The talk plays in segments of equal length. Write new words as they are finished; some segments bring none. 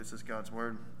This is God's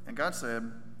word. And God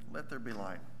said, "Let there be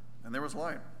light." And there was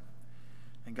light.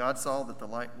 And God saw that the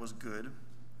light was good,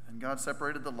 and God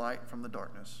separated the light from the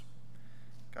darkness.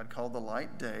 God called the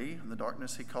light day, and the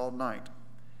darkness he called night.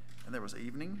 And there was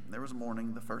evening, and there was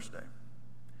morning the first day.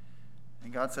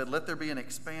 And God said, "Let there be an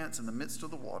expanse in the midst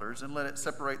of the waters, and let it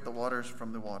separate the waters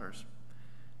from the waters."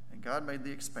 And God made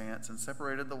the expanse and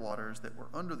separated the waters that were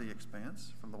under the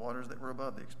expanse from the waters that were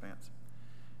above the expanse.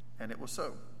 And it was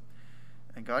so.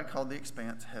 And God called the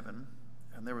expanse heaven,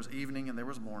 and there was evening and there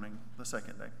was morning the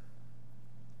second day.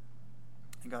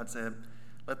 And God said,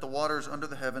 "Let the waters under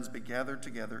the heavens be gathered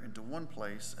together into one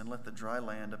place, and let the dry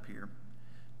land appear."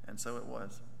 And so it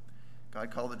was.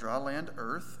 God called the dry land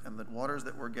earth, and the waters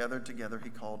that were gathered together he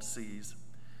called seas.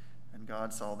 And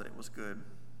God saw that it was good.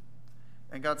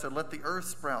 And God said, "Let the earth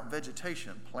sprout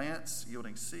vegetation, plants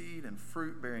yielding seed, and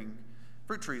fruit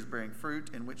trees bearing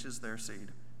fruit, in which is their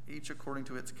seed, each according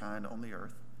to its kind on the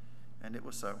earth." And it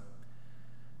was so.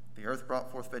 The earth brought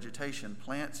forth vegetation,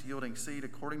 plants yielding seed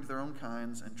according to their own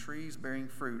kinds, and trees bearing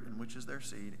fruit, in which is their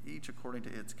seed, each according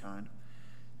to its kind.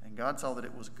 And God saw that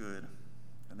it was good.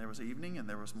 And there was evening and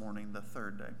there was morning the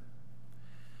third day.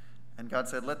 And God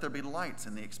said, "Let there be lights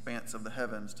in the expanse of the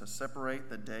heavens to separate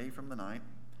the day from the night,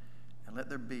 and let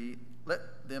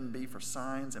them be for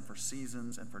signs and for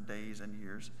seasons and for days and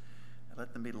years. And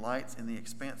let them be lights in the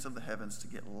expanse of the heavens to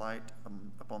get light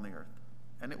upon the earth."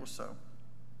 And it was so.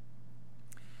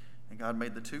 And God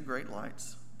made the two great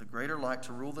lights, the greater light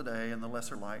to rule the day and the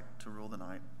lesser light to rule the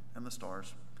night, and the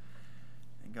stars.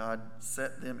 And God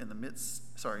set them in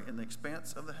the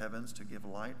expanse of the heavens to give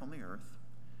light on the earth,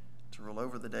 to rule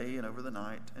over the day and over the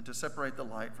night, and to separate the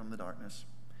light from the darkness.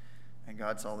 And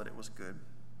God saw that it was good.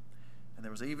 And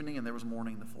there was evening and there was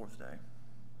morning the fourth day.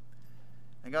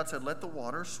 And God said, "Let the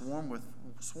water swarm with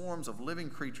swarms of living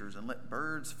creatures, and let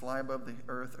birds fly above the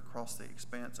earth across the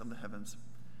expanse of the heavens."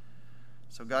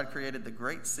 So God created the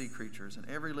great sea creatures and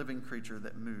every living creature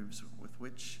that moves, with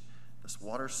which the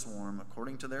waters swarm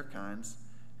according to their kinds,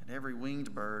 and every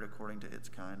winged bird according to its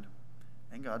kind.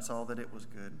 And God saw that it was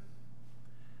good.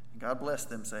 And God blessed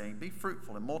them, saying, "Be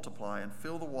fruitful and multiply, and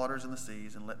fill the waters and the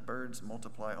seas, and let birds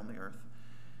multiply on the earth."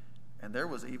 And there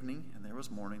was evening and there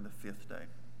was morning the fifth day.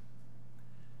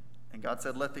 And God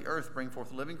said, "Let the earth bring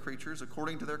forth living creatures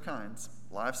according to their kinds,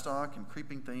 livestock and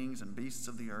creeping things and beasts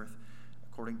of the earth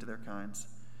according to their kinds."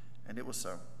 And it was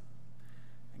so.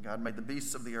 And God made the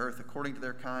beasts of the earth according to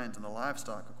their kinds, and the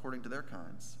livestock according to their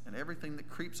kinds, and everything that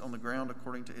creeps on the ground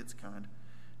according to its kind.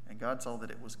 And God saw that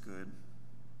it was good.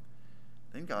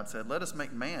 Then God said, "Let us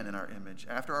make man in our image,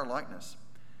 after our likeness,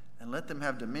 and let them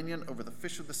have dominion over the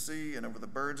fish of the sea, and over the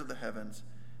birds of the heavens,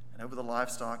 and over the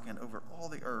livestock, and over all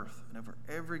the earth, and over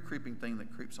every creeping thing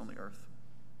that creeps on the earth."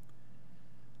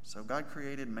 So God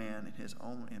created man in his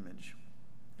own image.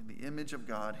 In the image of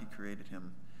God he created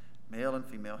him. Male and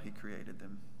female he created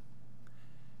them.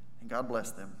 And God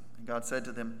blessed them. And God said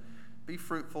to them, "Be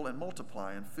fruitful and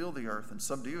multiply, and fill the earth and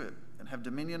subdue it, and have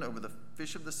dominion over the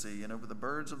fish of the sea, and over the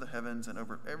birds of the heavens, and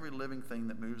over every living thing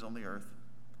that moves on the earth."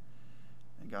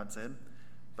 And God said,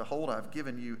 "Behold, I have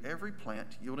given you every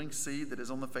plant yielding seed that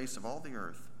is on the face of all the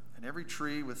earth, and every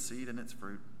tree with seed in its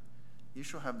fruit. You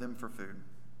shall have them for food.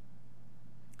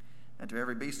 And to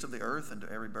every beast of the earth, and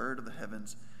to every bird of the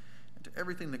heavens, and to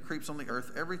everything that creeps on the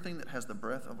earth, everything that has the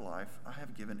breath of life, I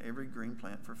have given every green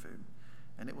plant for food."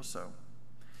 And it was so.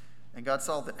 And God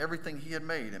saw that everything he had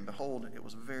made, and behold, it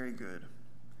was very good.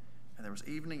 And there was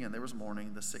evening and there was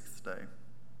morning the sixth day.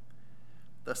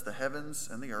 Thus the heavens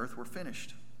and the earth were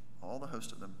finished, all the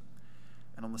host of them.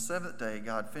 And on the seventh day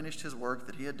God finished his work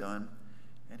that he had done,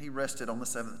 and he rested on the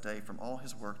seventh day from all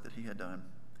his work that he had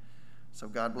done. So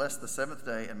God blessed the seventh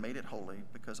day and made it holy,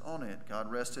 because on it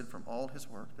God rested from all his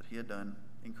work that he had done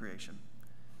in creation.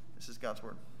 This is God's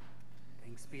word.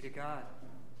 Thanks be to God.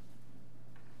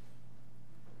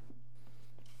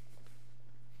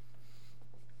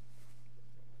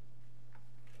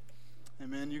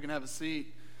 Amen. You can have a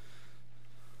seat.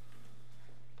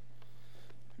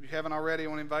 If you haven't already, I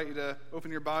want to invite you to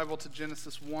open your Bible to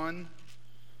Genesis 1.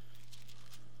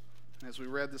 And as we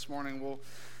read this morning, we'll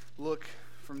look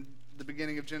from the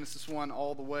beginning of Genesis 1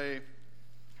 all the way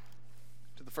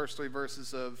to the first 3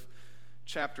 verses of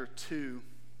chapter 2.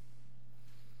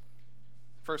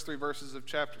 First 2 verses of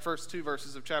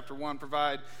chapter 1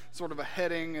 provide sort of a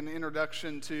heading and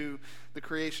introduction to the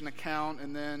creation account,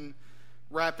 and then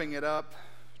wrapping it up,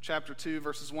 chapter 2,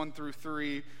 verses 1 through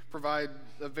 3, provide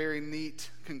a very neat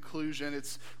conclusion.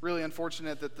 It's really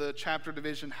unfortunate that the chapter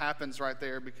division happens right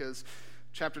there, because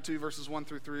chapter 2, verses 1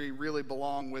 through 3 really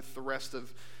belong with the rest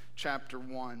of chapter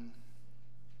 1,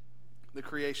 the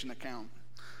creation account.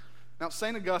 Now,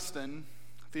 St. Augustine,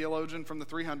 theologian from the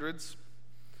 300s,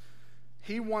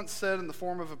 he once said in the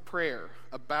form of a prayer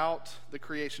about the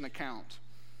creation account,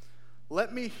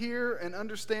 "Let me hear and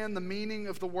understand the meaning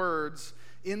of the words,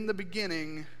 'In the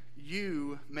beginning,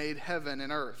 you made heaven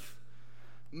and earth.'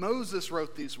 Moses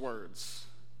wrote these words.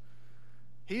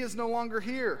 He is no longer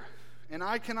here, and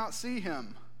I cannot see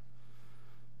him."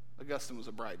 Augustine was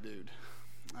a bright dude.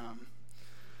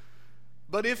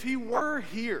 But if he were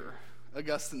here,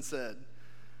 Augustine said,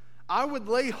 "I would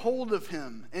lay hold of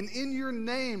him, and in your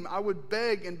name I would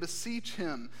beg and beseech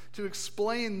him to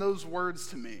explain those words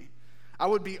to me. I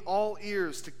would be all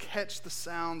ears to catch the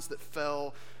sounds that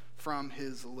fell from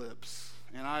his lips."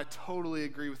 And I totally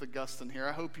agree with Augustine here.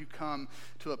 I hope you come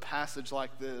to a passage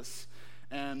like this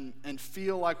and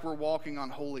feel like we're walking on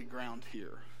holy ground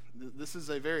here. This is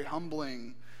a very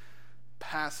humbling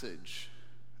passage,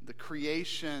 the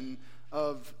creation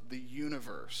of the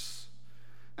universe.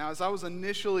 Now, as I was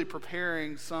initially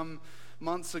preparing some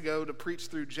months ago to preach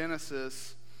through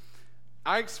Genesis,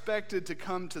 I expected to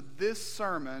come to this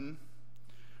sermon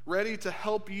ready to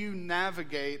help you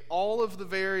navigate all of the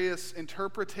various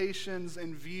interpretations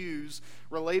and views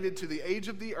related to the age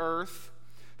of the earth,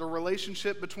 the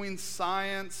relationship between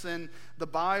science and the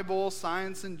Bible,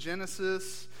 science and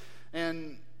Genesis,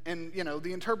 and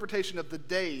the interpretation of the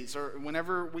days, or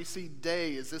whenever we see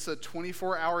day, is this a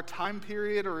 24-hour time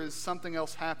period or is something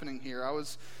else happening here?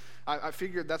 I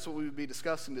figured that's what we would be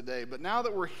discussing today. But now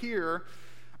that we're here,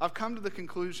 I've come to the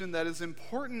conclusion that as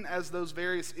important as those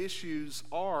various issues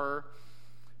are,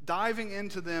 diving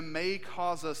into them may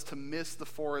cause us to miss the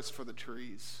forest for the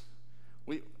trees.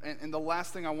 And the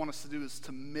last thing I want us to do is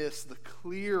to miss the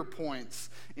clear points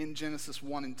in Genesis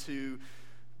 1 and 2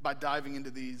 by diving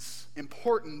into these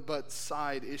important but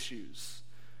side issues.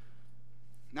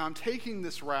 Now, I'm taking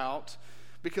this route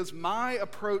because my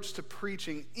approach to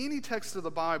preaching any text of the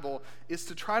Bible is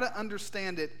to try to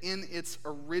understand it in its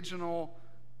original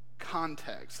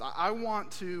context. I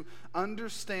want to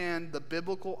understand the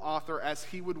biblical author as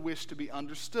he would wish to be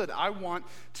understood. I want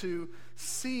to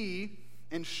see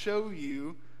and show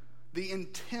you the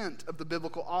intent of the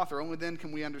biblical author. Only then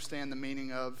can we understand the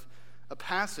meaning of a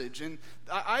passage. And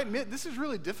I admit, this is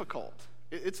really difficult.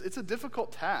 It's a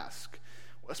difficult task,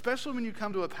 especially when you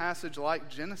come to a passage like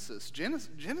Genesis.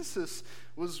 Genesis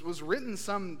was written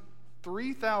some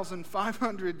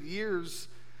 3,500 years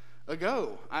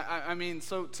ago. I mean,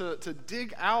 so to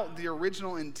dig out the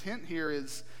original intent here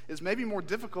is maybe more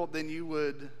difficult than you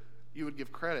would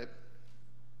give credit.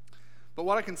 But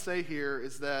what I can say here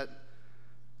is that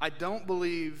I don't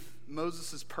believe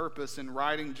Moses' purpose in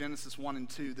writing Genesis 1 and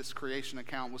 2, this creation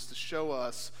account, was to show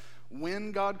us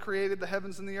when God created the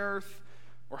heavens and the earth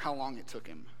or how long it took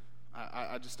him.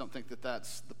 I just don't think that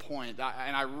that's the point.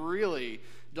 And I really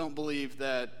don't believe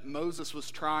that Moses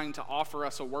was trying to offer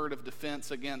us a word of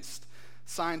defense against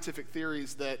scientific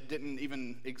theories that didn't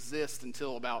even exist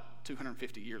until about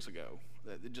 250 years ago.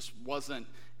 It just wasn't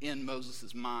in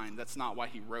Moses' mind. That's not why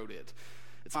he wrote it.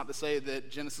 It's not to say that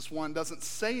Genesis 1 doesn't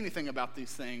say anything about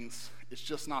these things. It's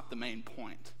just not the main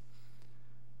point.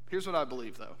 Here's what I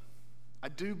believe, though. I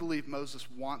do believe Moses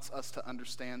wants us to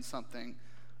understand something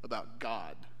about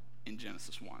God in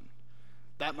Genesis 1.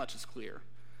 That much is clear.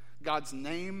 God's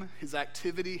name, his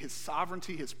activity, his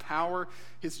sovereignty, his power,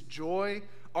 his joy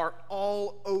are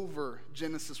all over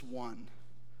Genesis 1.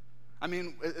 I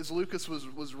mean, as Lucas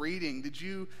was reading, did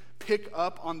you pick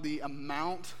up on the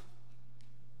amount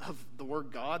of the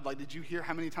word God? Like, did you hear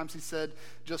how many times he said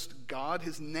just God?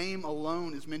 His name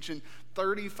alone is mentioned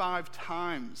 35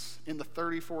 times in the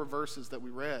 34 verses that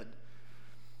we read.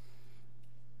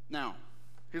 Now,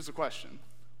 here's the question.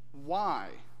 Why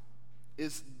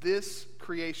is this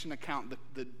creation account,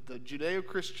 the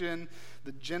Judeo-Christian,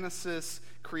 the Genesis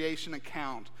creation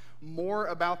account, more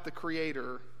about the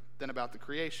Creator than about the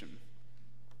creation?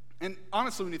 And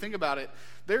honestly, when you think about it,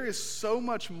 there is so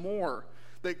much more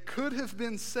that could have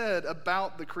been said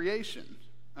about the creation.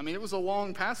 I mean, it was a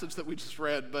long passage that we just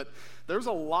read, but there's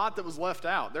a lot that was left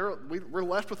out. We're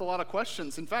left with a lot of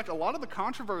questions. In fact, a lot of the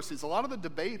controversies, a lot of the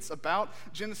debates about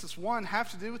Genesis 1 have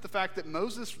to do with the fact that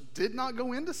Moses did not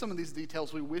go into some of these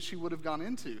details we wish he would have gone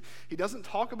into. He doesn't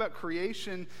talk about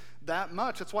creation that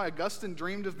much. That's why Augustine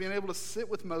dreamed of being able to sit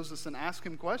with Moses and ask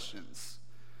him questions.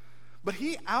 But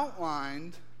he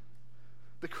outlined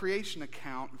the creation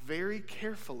account very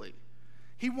carefully.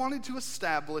 He wanted to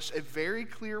establish a very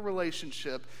clear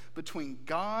relationship between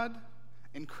God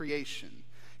and creation.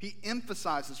 He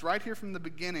emphasizes right here from the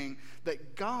beginning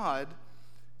that God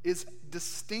is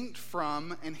distinct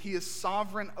from and he is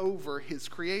sovereign over his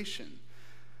creation.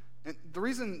 And the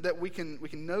reason that we can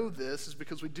know this is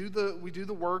because we do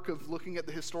the work of looking at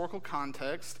the historical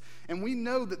context, and we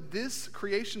know that this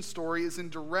creation story is in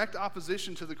direct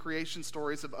opposition to the creation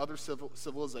stories of other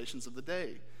civilizations of the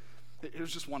day.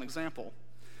 Here's just one example.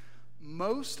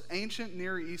 Most ancient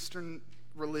Near Eastern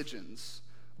religions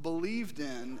believed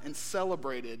in and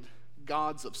celebrated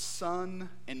gods of sun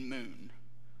and moon.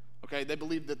 Okay, they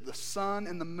believed that the sun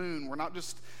and the moon were not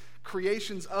just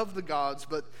creations of the gods,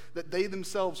 but that they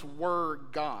themselves were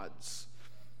gods.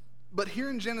 But here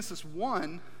in Genesis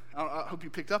 1, I hope you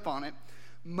picked up on it,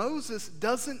 Moses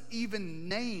doesn't even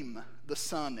name the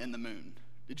sun and the moon.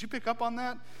 Did you pick up on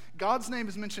that? God's name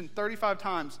is mentioned 35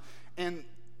 times, and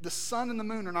the sun and the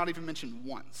moon are not even mentioned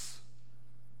once.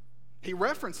 He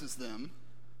references them,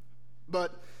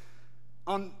 but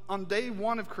on day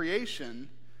one of creation,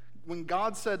 when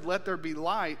God said, "Let there be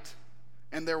light,"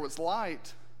 and there was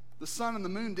light, the sun and the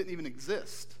moon didn't even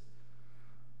exist.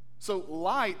 So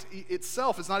light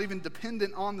itself is not even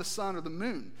dependent on the sun or the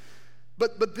moon.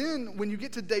 But then when you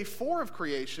get to day 4 of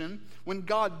creation, when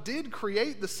God did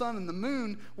create the sun and the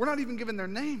moon, we're not even given their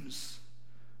names.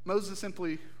 Moses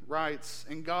simply writes,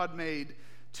 "And God made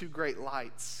 2 great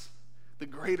lights, the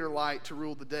greater light to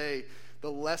rule the day,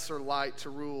 the lesser light to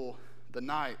rule the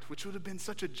night," which would have been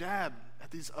such a jab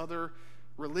at these other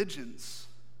religions,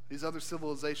 these other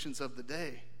civilizations of the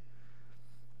day.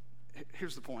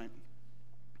 Here's the point.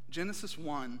 Genesis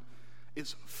 1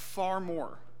 is far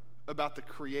more about the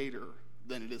Creator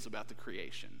than it is about the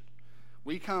creation.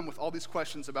 We come with all these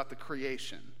questions about the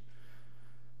creation.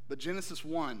 But Genesis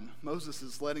 1, Moses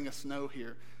is letting us know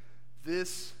here,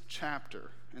 this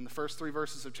chapter and the first 3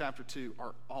 verses of chapter 2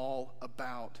 are all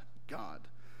about God.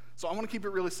 So I want to keep it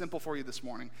really simple for you this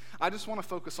morning. I just want to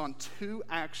focus on 2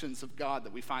 actions of God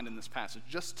that we find in this passage,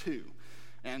 just 2.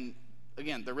 And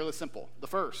again, they're really simple. The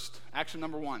first, action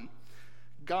number 1,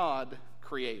 God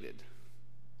created.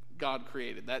 God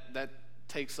created. That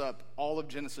takes up all of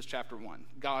Genesis chapter 1.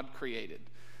 God created.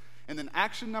 And then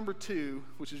action number 2,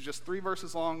 which is just 3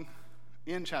 verses long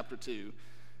in chapter 2,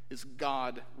 is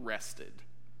God rested.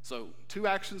 So 2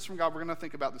 actions from God we're going to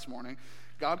think about this morning.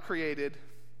 God created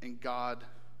and God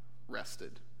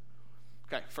rested.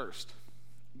 Okay, first,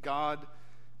 God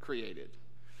created.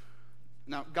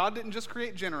 Now, God didn't just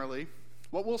create generally.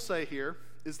 What we'll say here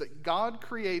is that God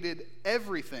created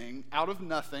everything out of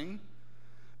nothing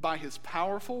by his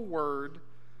powerful word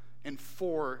and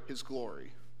for his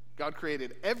glory. God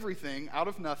created everything out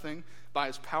of nothing by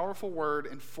his powerful word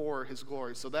and for his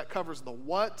glory. So that covers the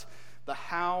what, the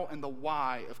how, and the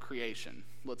why of creation.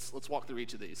 Let's walk through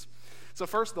each of these. So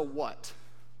first, the what.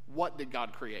 What did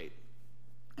God create?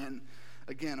 And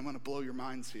again, I'm going to blow your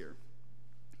minds here.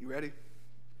 You ready?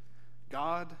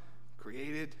 God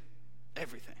created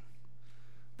everything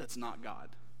that's not God.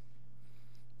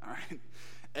 All right?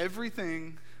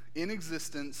 Everything in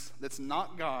existence that's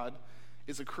not God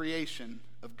is a creation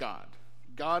of God.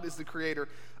 God is the creator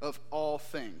of all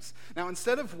things. Now,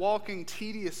 instead of walking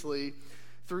tediously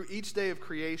through each day of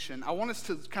creation, I want us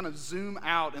to kind of zoom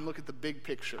out and look at the big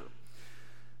picture.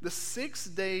 The 6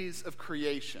 days of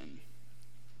creation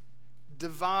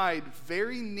divide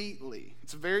very neatly.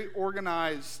 It's a very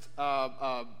organized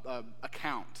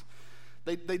account.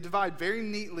 They divide very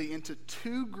neatly into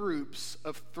 2 groups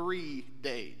of 3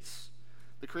 days.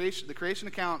 The creation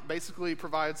account basically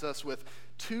provides us with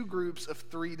 2 groups of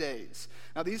 3 days.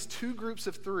 Now, these 2 groups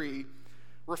of 3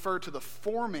 refer to the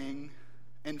forming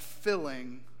and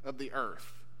filling of the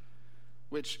earth,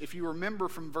 which, if you remember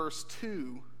from verse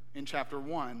 2 in chapter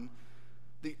 1,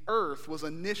 the earth was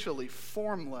initially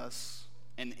formless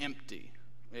and empty.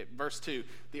 Verse 2,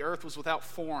 the earth was without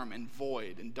form and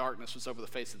void, and darkness was over the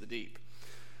face of the deep.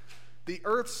 The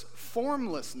earth's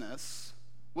formlessness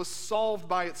was solved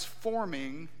by its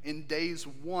forming in days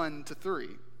 1 to 3.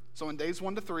 So in days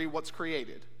 1 to 3, what's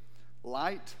created?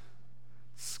 Light,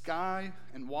 sky,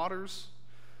 and waters.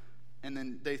 And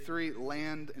then day 3,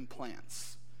 land and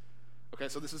plants. Okay,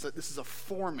 so this is a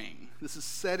forming. This is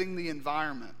setting the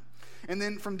environment. And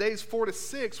then from days 4 to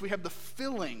 6, we have the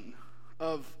filling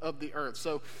of the earth.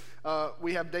 So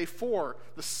we have day 4,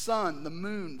 the sun, the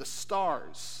moon, the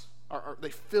stars. They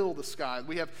fill the sky.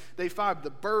 We have day 5, the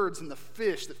birds and the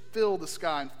fish that fill the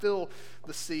sky and fill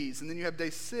the seas. And then you have day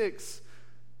 6,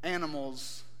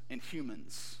 animals and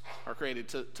humans are created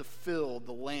to fill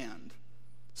the land.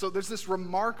 So there's this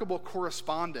remarkable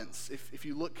correspondence, if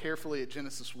you look carefully at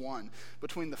Genesis 1,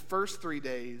 between the first 3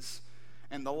 days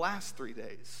and the last 3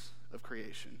 days of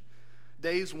creation.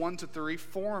 Days 1 to 3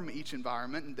 form each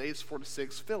environment, and days 4 to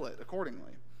 6 fill it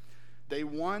accordingly. Day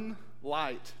 1,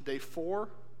 light. Day 4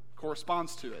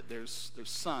 corresponds to it. There's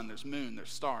sun, there's moon,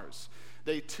 there's stars.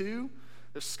 Day 2,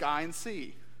 there's sky and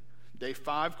sea. Day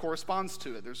 5 corresponds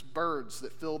to it. There's birds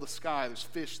that fill the sky. There's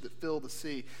fish that fill the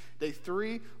sea. Day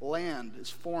 3, land is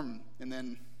formed. And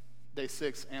then day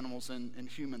 6, animals and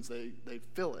humans, they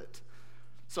fill it.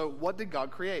 So what did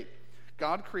God create?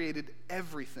 God created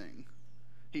everything.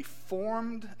 He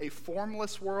formed a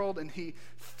formless world, and he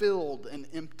filled an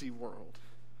empty world.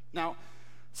 Now,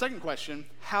 second question,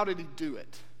 how did he do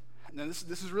it? Now, this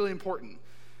is really important.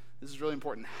 This is really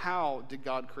important. How did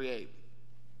God create?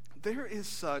 There is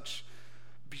such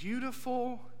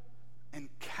beautiful and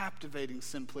captivating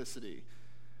simplicity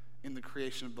in the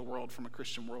creation of the world from a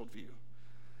Christian worldview.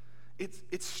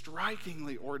 It's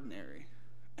strikingly ordinary,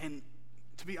 and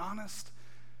to be honest,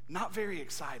 not very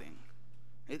exciting.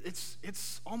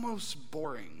 It's almost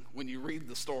boring when you read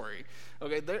the story.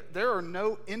 Okay, there are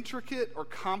no intricate or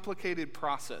complicated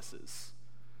processes.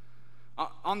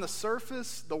 On the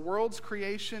surface, the world's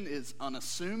creation is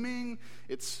unassuming.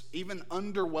 It's even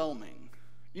underwhelming.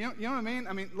 You know what I mean?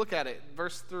 I mean, look at it,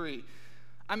 verse 3.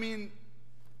 I mean,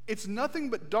 it's nothing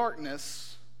but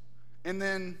darkness, and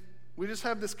then we just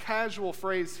have this casual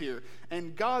phrase here.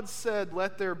 And God said,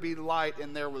 "Let there be light,"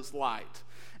 and there was light.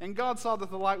 And God saw that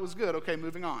the light was good. Okay,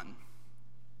 moving on.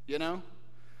 You know?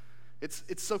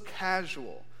 It's so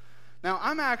casual. Now,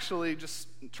 I'm actually, just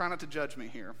try not to judge me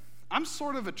here, I'm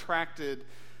sort of attracted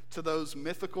to those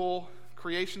mythical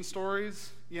creation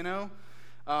stories, you know?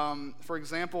 For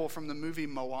example, from the movie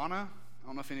Moana. I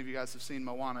don't know if any of you guys have seen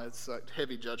Moana. It's a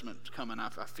heavy judgment coming. I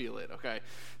feel it, okay?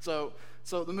 So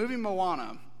the movie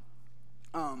Moana,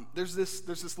 there's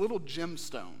this little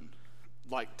gemstone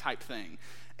like type thing.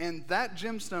 And that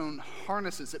gemstone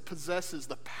harnesses, it possesses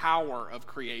the power of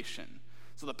creation.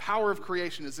 So the power of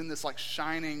creation is in this like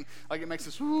shining, like it makes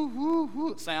this whoo, whoo,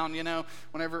 whoo sound, you know,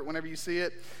 whenever you see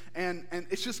it. And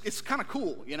it's kind of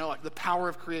cool, you know, like the power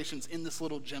of creation's in this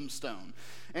little gemstone.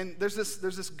 And there's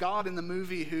this God in the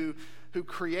movie who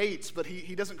creates, but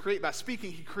he doesn't create by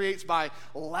speaking, he creates by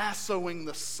lassoing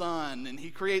the sun, and he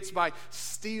creates by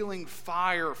stealing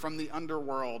fire from the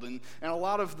underworld. And a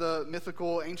lot of the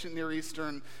mythical ancient Near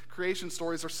Eastern creation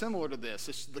stories are similar to this.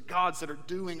 It's the gods that are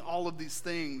doing all of these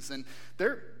things, and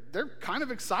they're kind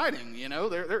of exciting, you know,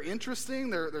 they're interesting,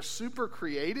 they're super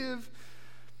creative.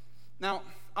 Now,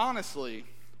 honestly,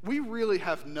 we really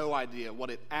have no idea what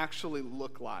it actually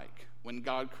looked like when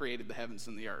God created the heavens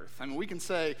and the earth. I mean, we can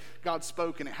say God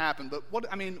spoke and it happened, but what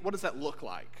does that look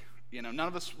like? You know, none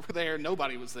of us were there,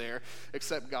 nobody was there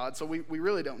except God, so we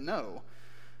really don't know.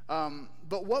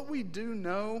 But what we do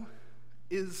know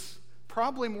is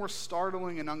probably more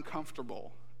startling and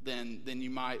uncomfortable than you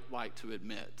might like to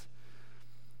admit.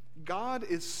 God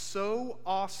is so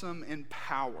awesome in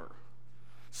power,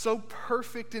 so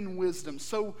perfect in wisdom,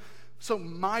 so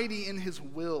mighty in his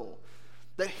will,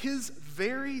 that his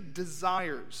very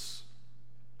desires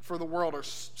for the world are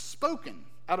spoken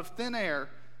out of thin air,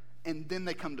 and then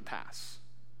they come to pass.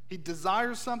 He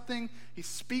desires something, he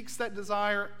speaks that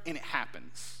desire, and it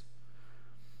happens.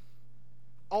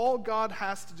 All God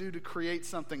has to do to create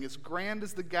something as grand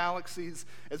as the galaxies,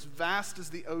 as vast as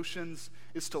the oceans,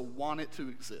 is to want it to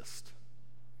exist.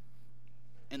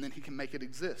 And then he can make it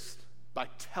exist by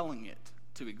telling it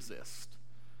to exist.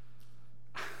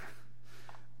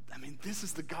 I mean, this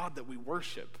is the God that we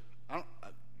worship.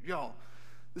 Y'all,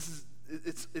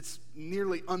 it's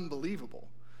nearly unbelievable.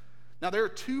 Now, there are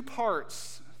two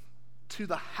parts to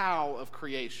the how of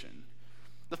creation.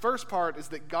 The first part is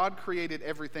that God created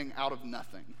everything out of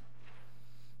nothing.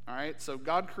 All right? So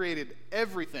God created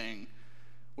everything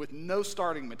with no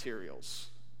starting materials.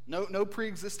 No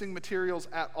pre-existing materials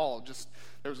at all. Just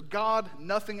there's God,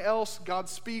 nothing else. God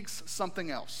speaks, something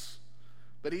else.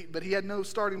 But he had no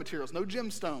starting materials, no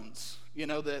gemstones, you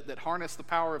know, that harness the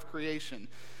power of creation.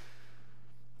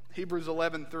 Hebrews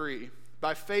 11:3.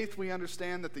 By faith we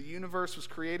understand that the universe was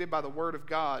created by the word of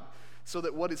God, so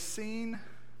that what is seen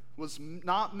was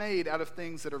not made out of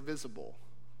things that are visible.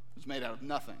 It was made out of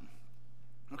nothing.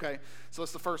 Okay, so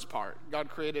that's the first part. God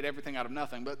created everything out of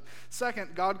nothing. But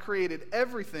second, God created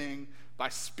everything by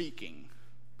speaking,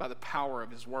 by the power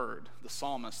of his word. The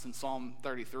psalmist in Psalm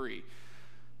 33.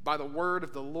 By the word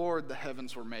of the Lord the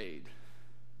heavens were made,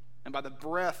 and by the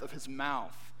breath of his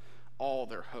mouth all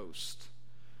their host.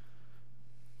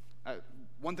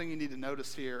 One thing you need to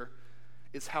notice here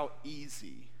is how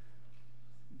easy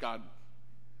God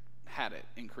had it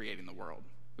in creating the world.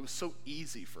 It was so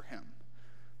easy for him.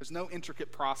 There's no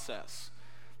intricate process.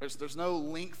 There's no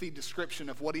lengthy description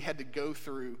of what he had to go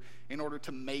through in order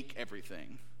to make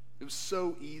everything. It was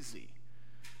so easy.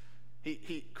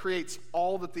 He creates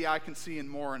all that the eye can see and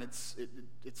more, and it's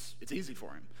easy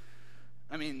for him.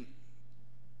 I mean,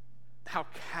 how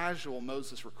casual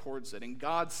Moses records it. And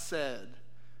God said,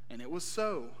 and it was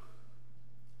so.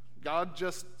 God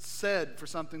just said for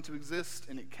something to exist,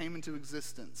 and it came into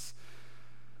existence.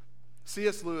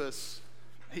 C.S. Lewis,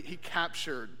 he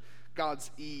captured God's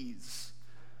ease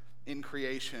in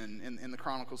creation in the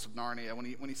Chronicles of Narnia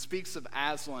when he speaks of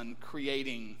Aslan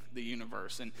creating the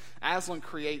universe. And Aslan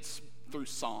creates through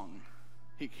song.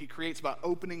 He creates by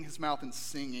opening his mouth and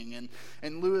singing.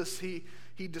 And Lewis, he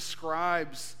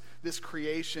describes this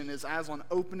creation as Aslan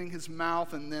opening his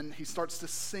mouth, and then he starts to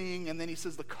sing, and then he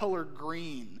says the color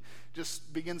green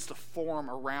just begins to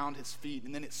form around his feet,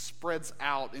 and then it spreads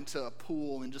out into a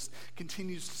pool and just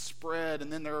continues to spread,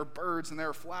 and then there are birds and there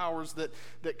are flowers that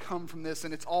come from this,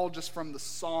 and it's all just from the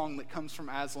song that comes from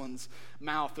Aslan's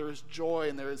mouth. There is joy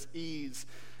and there is ease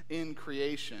in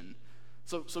creation.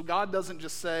 So God doesn't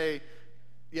just say,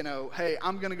 hey,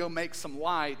 I'm going to go make some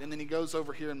light, and then he goes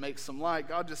over here and makes some light.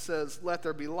 God just says, let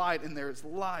there be light, and there is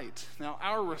light. Now,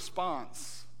 our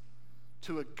response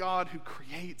to a God who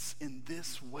creates in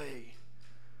this way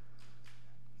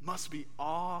must be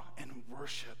awe and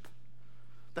worship.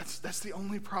 That's the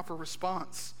only proper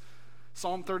response.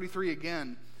 Psalm 33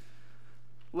 again.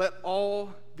 Let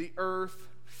all the earth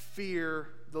fear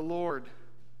the Lord.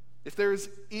 If there is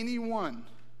anyone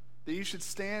that you should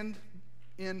stand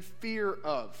in fear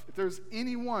of, if there's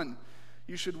anyone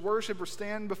you should worship or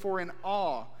stand before in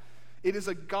awe, it is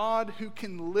a God who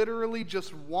can literally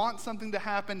just want something to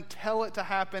happen, tell it to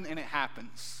happen, and it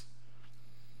happens.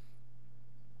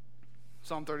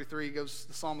 Psalm 33 the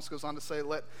psalmist goes on to say,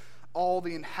 let all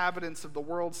the inhabitants of the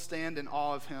world stand in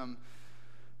awe of him.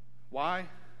 Why?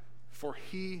 For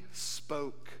he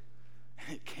spoke,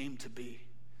 and it came to be.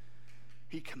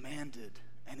 He commanded,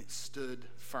 and it stood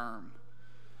firm.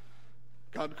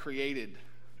 God created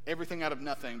everything out of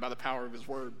nothing by the power of his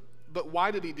word. But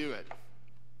why did he do it?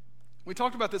 We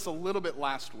talked about this a little bit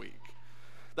last week,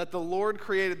 that the Lord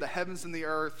created the heavens and the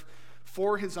earth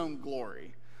for his own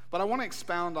glory. But I want to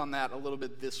expound on that a little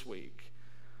bit this week.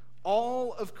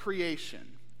 All of creation,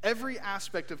 every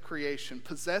aspect of creation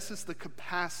possesses the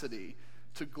capacity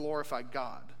to glorify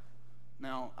God.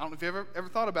 Now, I don't know if you've ever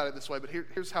thought about it this way, but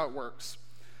here's how it works.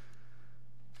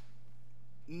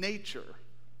 Nature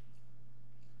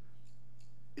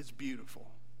is beautiful,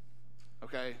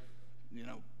 okay?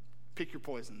 Pick your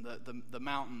poison. The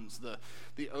mountains,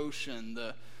 the ocean,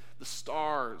 the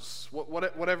stars,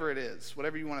 whatever it is,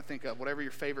 whatever you want to think of, whatever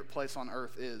your favorite place on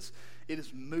earth is, it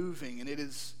is moving and it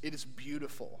is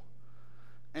beautiful.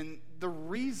 And the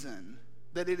reason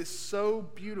that it is so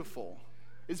beautiful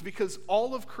is because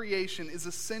all of creation is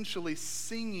essentially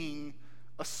singing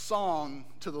a song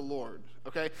to the Lord,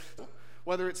 okay?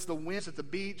 Whether it's the winds at the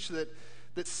beach that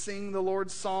sing the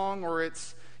Lord's song, or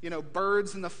it's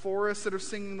birds in the forest that are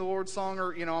singing the Lord's song,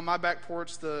 or on my back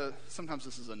porch sometimes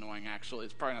this is annoying actually,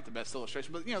 it's probably not the best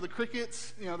illustration, but the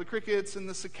crickets and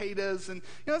the cicadas, and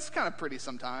it's kind of pretty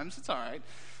sometimes, it's all right,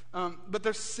 but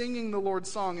they're singing the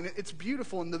Lord's song, and it's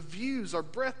beautiful, and the views are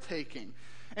breathtaking.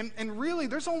 And really,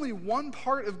 there's only one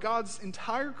part of God's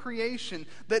entire creation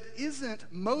that isn't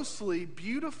mostly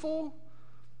beautiful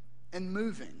and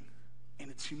moving,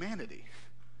 and it's humanity.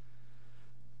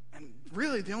 And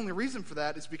really, the only reason for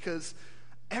that is because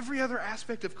every other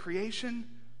aspect of creation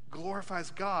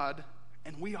glorifies God,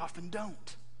 and we often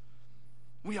don't.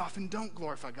 We often don't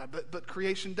glorify God, but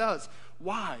creation does.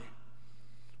 Why?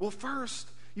 Well, first,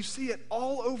 you see it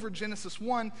all over Genesis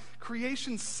 1.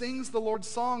 Creation sings the Lord's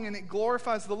song, and it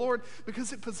glorifies the Lord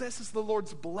because it possesses the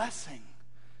Lord's blessing.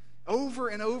 Over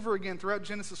and over again throughout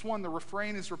Genesis 1, the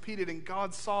refrain is repeated, and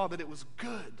God saw that it was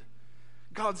good.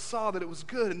 God saw that it was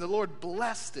good, and the Lord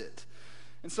blessed it.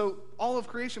 And so all of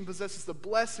creation possesses the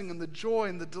blessing and the joy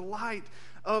and the delight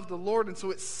of the Lord, and so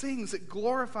it sings, it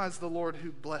glorifies the Lord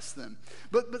who blessed them.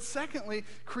 But secondly,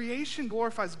 creation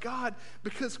glorifies God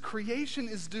because creation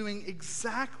is doing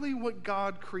exactly what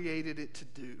God created it to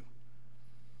do.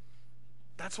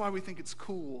 That's why we think it's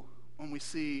cool when we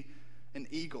see an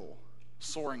eagle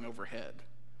soaring overhead.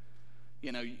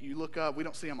 You look up, we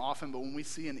don't see them often, but when we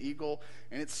see an eagle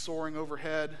and it's soaring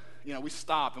overhead, we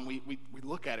stop and we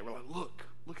look at it. We're like,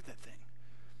 look at that thing.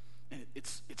 And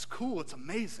it's cool, it's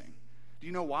amazing. Do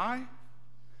you know why?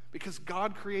 Because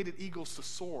God created eagles to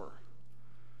soar.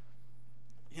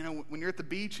 When you're at the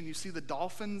beach and you see the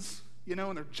dolphins,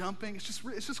 and they're jumping, it's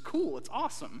just cool, it's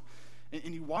awesome.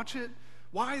 And you watch it,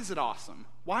 why is it awesome?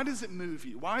 Why does it move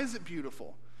you? Why is it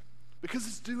beautiful? Because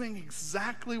it's doing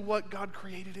exactly what God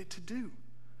created it to do.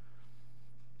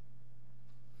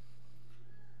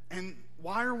 And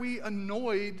why are we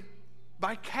annoyed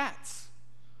by cats?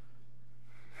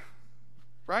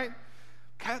 Right?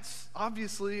 cats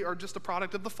obviously are just a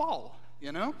product of the fall,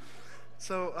 you know?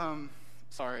 So,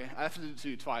 sorry, I have to do it to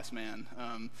you twice, man.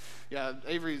 Yeah,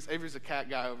 Avery's a cat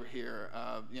guy over here.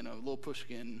 Little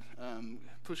Pushkin.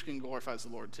 Pushkin glorifies the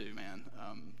Lord too, man.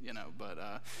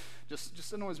 But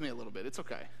just annoys me a little bit. It's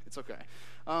okay.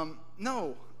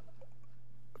 No.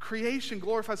 Creation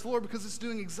glorifies the Lord because it's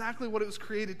doing exactly what it was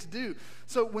created to do.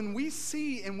 So when we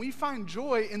see and we find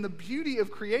joy in the beauty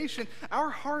of creation, our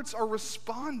hearts are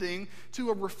responding to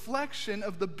a reflection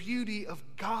of the beauty of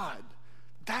God.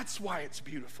 That's why it's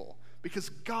beautiful, because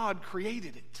God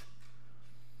created it.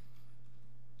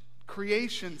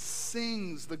 Creation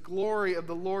sings the glory of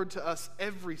the Lord to us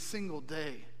every single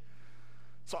day.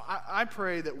 So I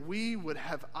pray that we would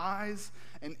have eyes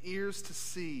and ears to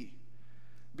see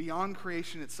beyond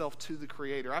creation itself to the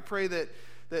Creator. I pray that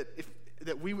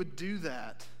we would do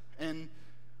that, and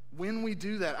when we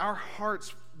do that, our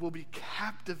hearts will be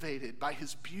captivated by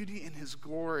His beauty and His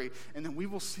glory, and then we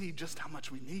will see just how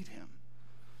much we need Him.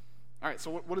 All right,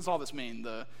 so what does all this mean?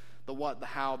 The what, the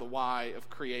how, the why of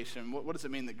creation. What does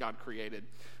it mean that God created?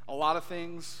 A lot of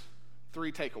things.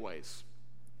 3 takeaways.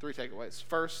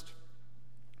 First,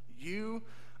 you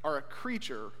are a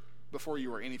creature before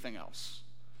you are anything else.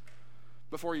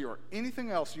 Before you are anything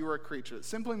else, you are a creature. It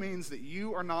simply means that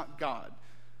you are not God.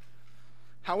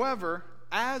 However,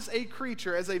 as a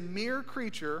creature, as a mere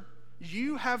creature,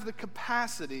 you have the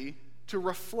capacity to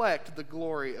reflect the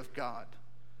glory of God.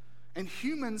 And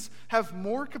humans have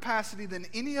more capacity than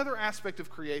any other aspect of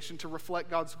creation to reflect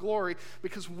God's glory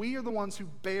because we are the ones who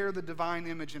bear the divine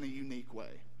image in a unique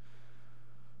way.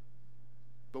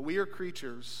 But we are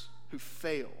creatures who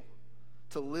fail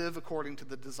to live according to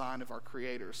the design of our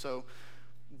Creator. So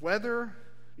whether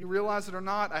you realize it or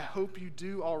not, I hope you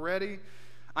do already,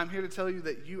 I'm here to tell you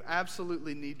that you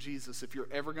absolutely need Jesus if you're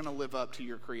ever going to live up to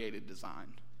your created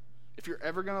design. If you're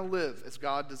ever going to live as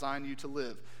God designed you to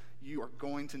live, you are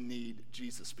going to need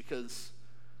Jesus, because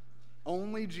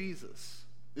only Jesus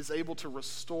is able to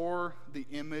restore the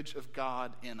image of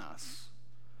God in us.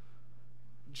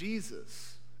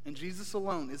 Jesus, and Jesus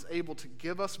alone, is able to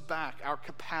give us back our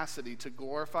capacity to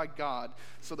glorify God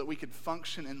so that we could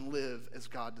function and live as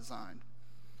God designed.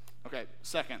 Okay,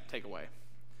 second takeaway.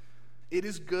 It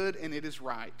is good and it is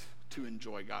right to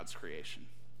enjoy God's creation.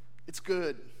 It's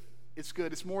good. It's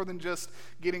good. It's more than just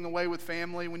getting away with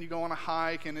family when you go on a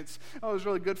hike and it's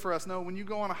really good for us. No, when you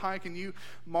go on a hike and you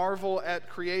marvel at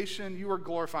creation, you are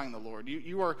glorifying the Lord.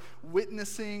 You are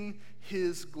witnessing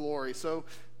His glory. So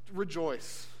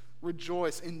rejoice.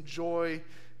 Rejoice. Enjoy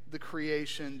the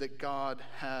creation that God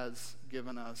has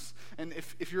given us. And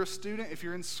if you're a student, if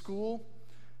you're in school,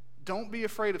 don't be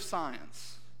afraid of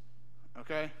science.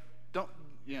 Okay?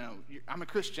 I'm a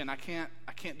Christian. I can't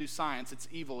do science. It's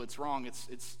evil. It's wrong.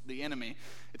 It's the enemy.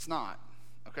 It's not.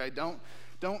 Okay? Don't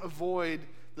avoid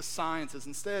the sciences.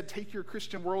 Instead, take your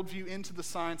Christian worldview into the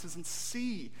sciences and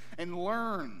see and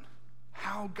learn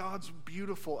how God's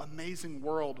beautiful, amazing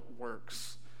world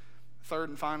works. Third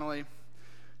and finally,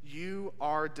 you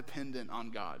are dependent on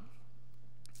God.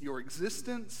 Your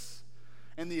existence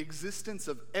and the existence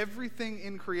of everything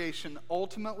in creation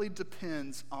ultimately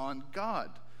depends on God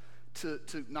to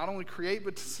not only create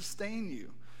but to sustain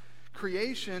you.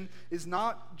 Creation is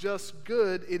not just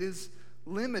good, it is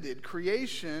limited.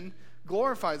 Creation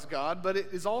glorifies God, but it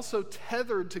is also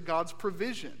tethered to God's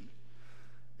provision.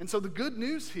 And so the good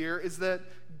news here is that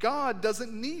God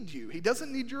doesn't need you. He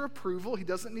doesn't need your approval. He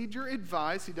doesn't need your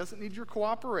advice. He doesn't need your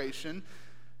cooperation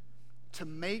to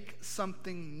make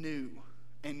something new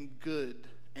and good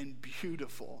and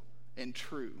beautiful and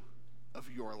true of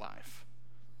your life.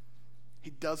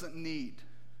 He doesn't need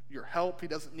your help. He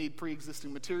doesn't need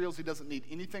pre-existing materials. He doesn't need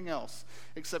anything else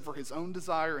except for His own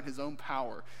desire and His own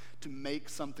power to make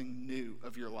something new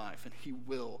of your life, and He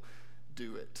will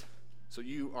do it. So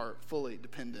you are fully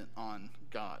dependent on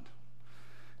God.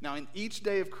 Now, in each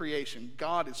day of creation,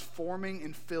 God is forming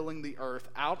and filling the earth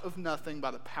out of nothing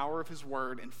by the power of His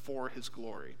word and for His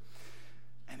glory.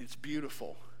 And it's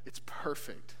beautiful. It's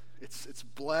perfect. It's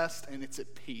blessed, and it's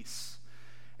at peace.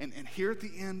 And here at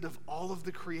the end of all of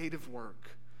the creative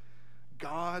work,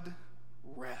 God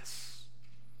rests.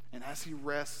 And as He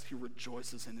rests, He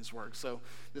rejoices in His work. So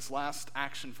this last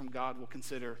action from God we'll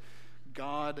consider,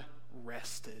 God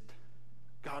rested.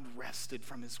 God rested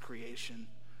from His creation.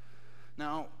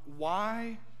 Now,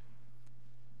 why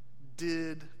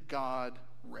did God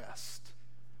rest?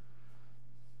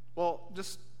 Well,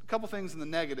 just a couple things in the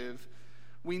negative.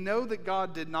 We know that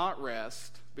God did not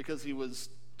rest because He was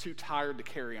too tired to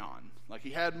carry on. Like, He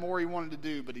had more He wanted to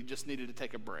do, but He just needed to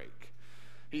take a break.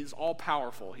 He's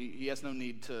all-powerful. He has no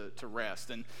need to rest.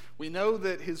 And we know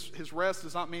that his rest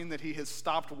does not mean that he has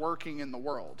stopped working in the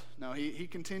world. No, he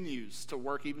continues to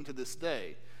work even to this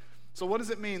day. So what does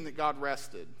it mean that God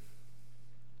rested?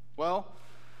 Well,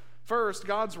 first,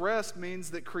 God's rest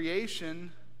means that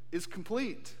creation is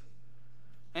complete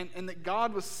and that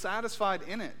God was satisfied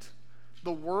in it.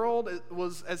 The world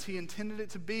was as he intended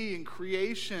it to be, and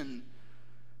creation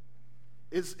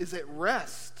is at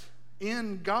rest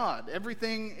in God.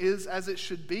 Everything is as it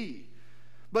should be.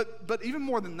 But even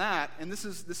more than that, and this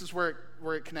is where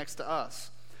it connects to us,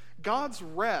 God's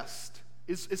rest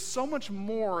is so much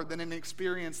more than an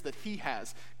experience that he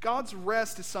has. God's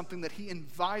rest is something that he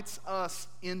invites us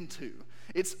into.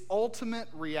 It's ultimate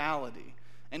reality,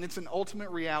 and it's an ultimate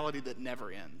reality that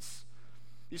never ends.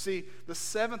 You see, the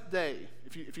seventh day,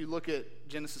 if you look at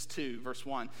Genesis 2, verse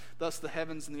 1, thus the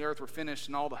heavens and the earth were finished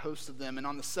and all the hosts of them, and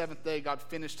on the seventh day God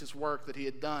finished his work that he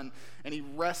had done, and he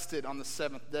rested on the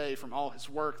seventh day from all his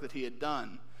work that he had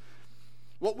done.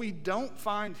 What we don't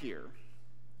find here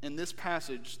in this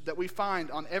passage that we find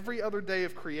on every other day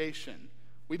of creation,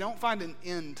 we don't find an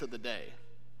end to the day.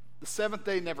 The seventh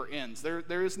day never ends.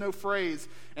 There is no phrase,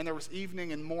 and there was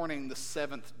evening and morning the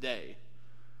seventh day.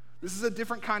 This is a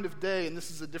different kind of day, and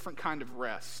this is a different kind of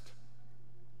rest.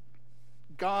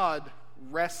 God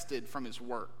rested from his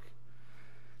work.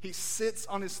 He sits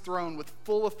on his throne with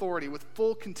full authority, with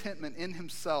full contentment in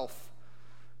himself.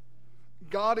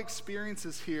 God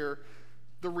experiences here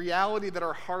the reality that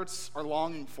our hearts are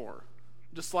longing for.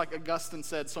 Just like Augustine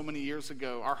said so many years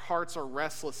ago, our hearts are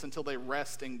restless until they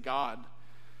rest in God.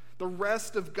 The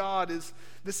rest of God is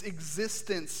this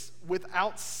existence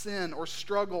without sin or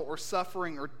struggle or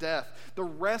suffering or death. The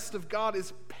rest of God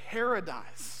is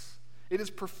paradise. It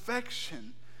is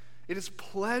perfection. It is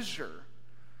pleasure.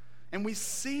 And we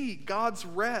see God's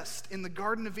rest in the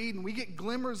Garden of Eden. We get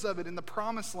glimmers of it in the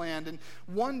Promised Land. And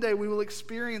one day we will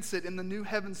experience it in the new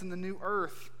heavens and the new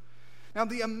earth. Now,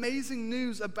 the amazing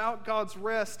news about God's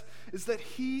rest is that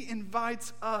he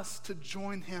invites us to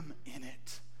join him in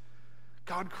it.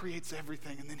 God creates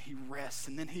everything, and then he rests,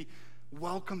 and then he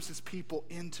welcomes his people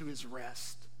into his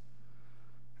rest.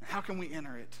 How can we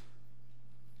enter it?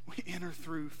 We enter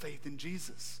through faith in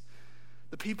Jesus.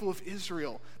 The people of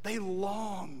Israel, they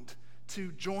longed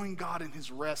to join God in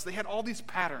his rest. They had all these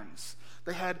patterns.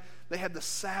 They had the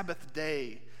Sabbath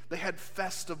day. They had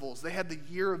festivals. They had the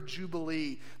year of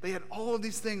Jubilee. They had all of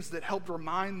these things that helped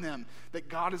remind them that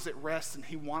God is at rest and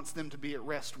he wants them to be at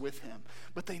rest with him.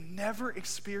 But they never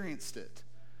experienced it.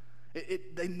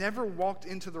 They never walked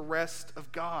into the rest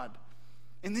of God.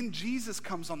 And then Jesus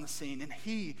comes on the scene, and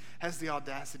he has the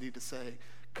audacity to say,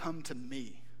 "Come to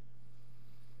me,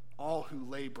 all who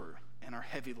labor and are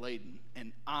heavy laden,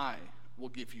 and I will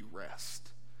give you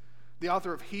rest." The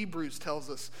author of Hebrews tells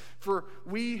us, "For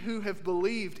we who have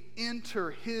believed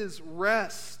enter his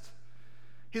rest."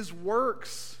 His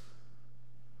works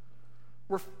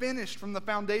were finished from the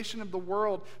foundation of the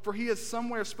world, for he has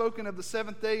somewhere spoken of the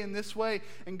seventh day in this way,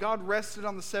 and God rested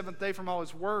on the seventh day from all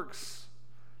his works.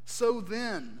 So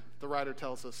then, the writer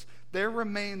tells us, there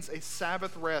remains a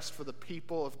Sabbath rest for the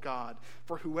people of God.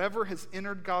 For whoever has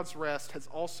entered God's rest has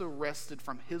also rested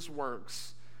from his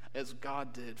works as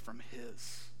God did from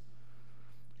his.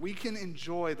 We can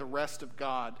enjoy the rest of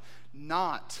God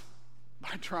not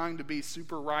by trying to be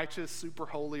super righteous, super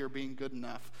holy, or being good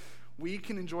enough. We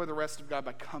can enjoy the rest of God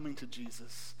by coming to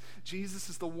Jesus. Jesus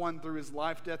is the one through his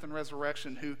life, death, and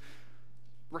resurrection who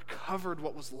recovered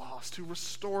what was lost, who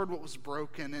restored what was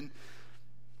broken. And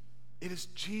it is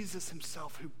Jesus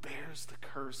himself who bears the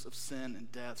curse of sin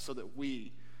and death so that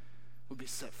we would be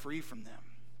set free from them.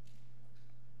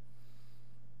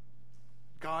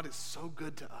 God is so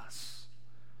good to us.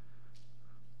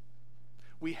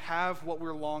 We have what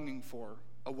we're longing for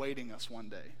awaiting us one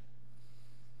day.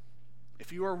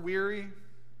 If you are weary,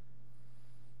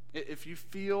 if you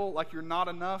feel like you're not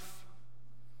enough,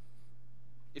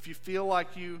 if you feel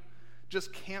like you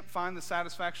just can't find the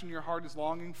satisfaction your heart is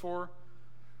longing for,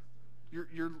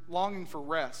 you're longing for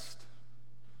rest.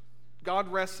 God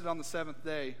rested on the seventh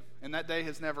day, and that day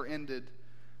has never ended.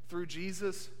 Through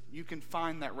Jesus, you can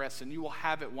find that rest, and you will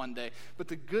have it one day. But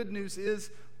the good news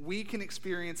is we can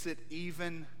experience it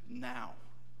even now.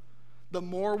 The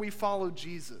more we follow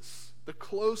Jesus, the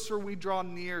closer we draw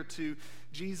near to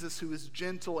Jesus, who is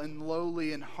gentle and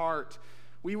lowly in heart,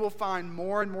 we will find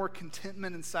more and more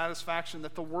contentment and satisfaction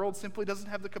that the world simply doesn't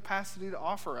have the capacity to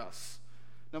offer us,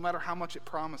 no matter how much it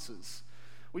promises.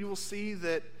 We will see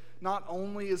that not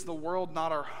only is the world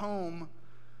not our home,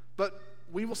 but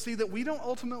we will see that we don't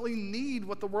ultimately need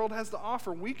what the world has to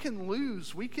offer. We can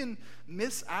lose, we can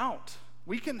miss out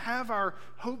We can have our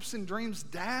hopes and dreams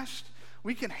dashed.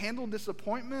 We can handle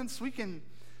disappointments. We can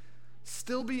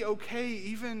still be okay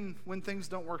even when things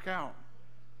don't work out.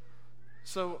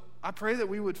 So I pray that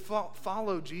we would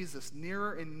follow Jesus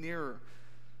nearer and nearer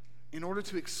in order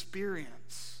to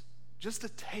experience just a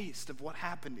taste of what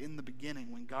happened in the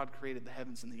beginning when God created the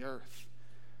heavens and the earth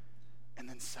and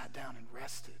then sat down and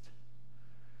rested.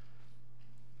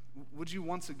 Would you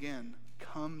once again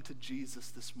come to Jesus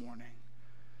this morning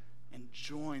and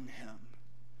join him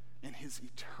in his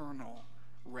eternal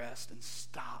rest and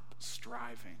stop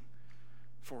striving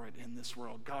for it in this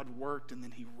world? God worked and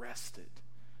then he rested.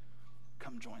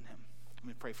 Come join him. Let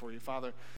me pray for you. Father,